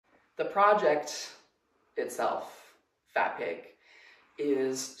The project itself, Fat Pig,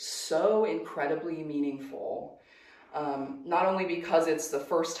 is so incredibly meaningful, not only because it's the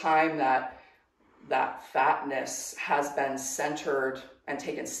first time that fatness has been centered and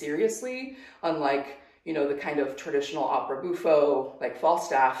taken seriously, unlike, you know, the kind of traditional opera buffo like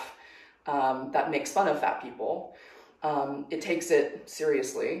Falstaff that makes fun of fat people. It takes it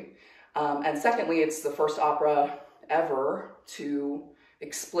seriously. And secondly, it's the first opera ever to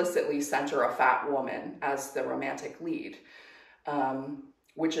explicitly center a fat woman as the romantic lead,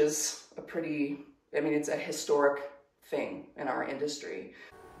 which is a pretty, I mean, it's a historic thing in our industry.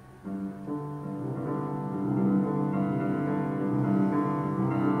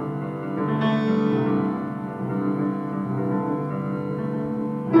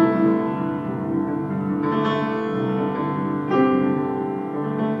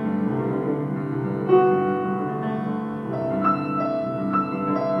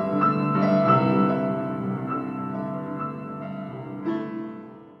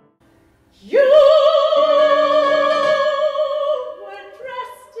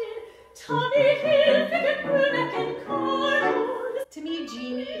 To me,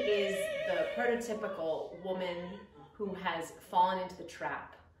 Jeannie is the prototypical woman who has fallen into the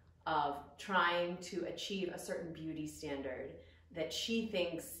trap of trying to achieve a certain beauty standard that she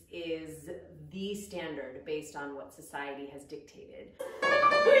thinks is the standard based on what society has dictated. We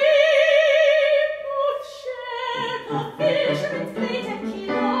both share the fisherman's plate at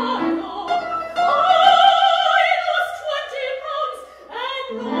Killarney. I lost 20 pounds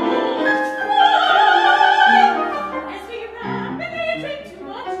and lost pride as we rapidly drink too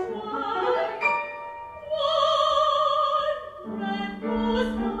much wine. One red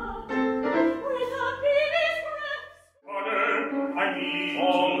rose now with a baby's breath. Father, I need to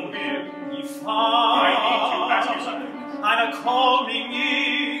ask you something. And a calming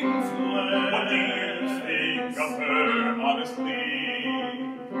influence. What do you think of her, honestly?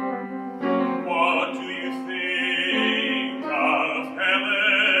 What do you think of Helen?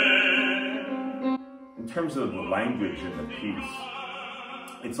 In terms of the language in the piece,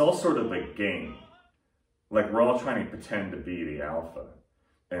 it's all sort of a game. Like we're all trying to pretend to be the alpha,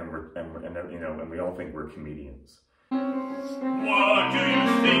 and we all think we're comedians. What do you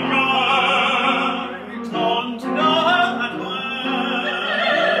think of? Don't know that well.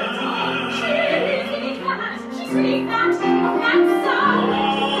 She's really fat, she's really fat, that's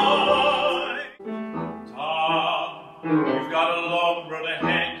Tom, you've got a long road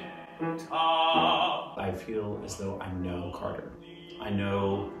ahead, Tom. I feel as though I know Carter. I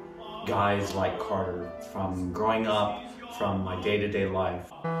know guys like Carter from growing up, from my day-to-day life.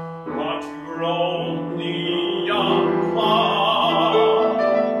 But you're only young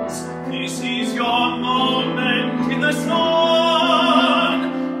ones. This is your moment in the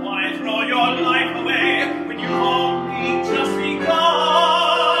sun. Why throw your life away when you've only just begun?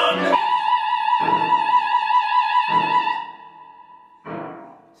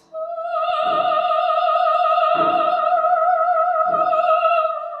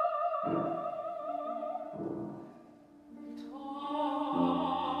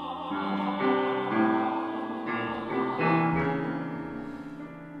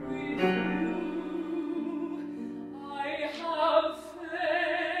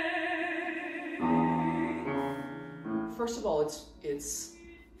 First of all, it's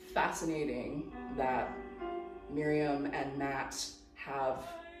fascinating that Miriam and Matt have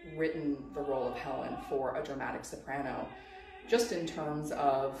written the role of Helen for a dramatic soprano, just in terms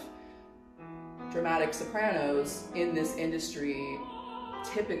of dramatic sopranos in this industry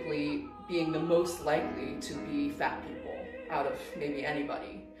typically being the most likely to be fat people out of maybe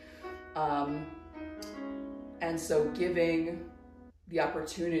anybody. And so giving the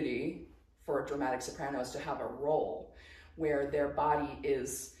opportunity for dramatic sopranos to have a role where their body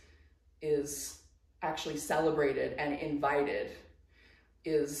is actually celebrated and invited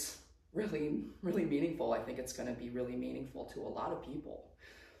is really, really meaningful. I think it's going to be really meaningful to a lot of people.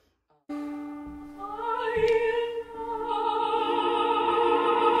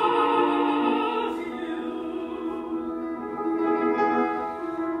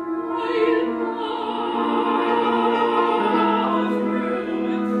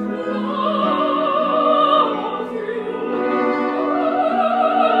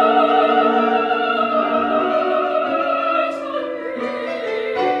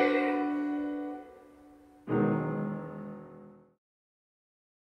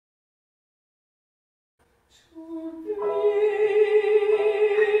 To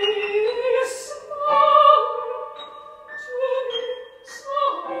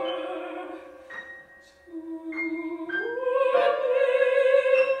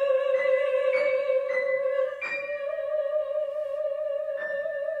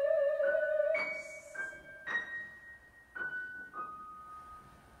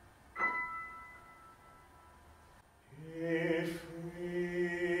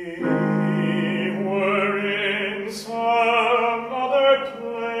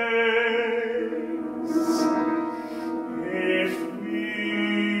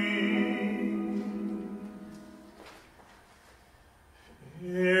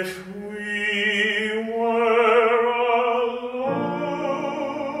If we were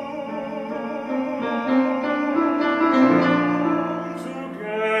alone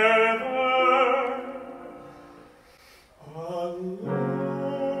together, alone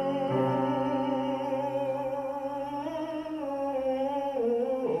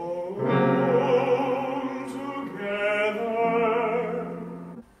together.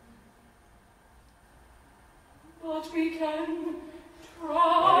 But we can I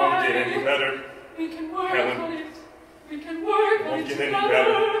won't get any try. better. We can work Helen. on it. We can work on Won't it get any together.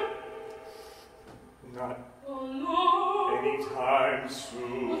 better. Not Alone. anytime But we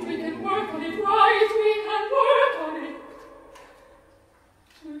soon. can work on it right. We can work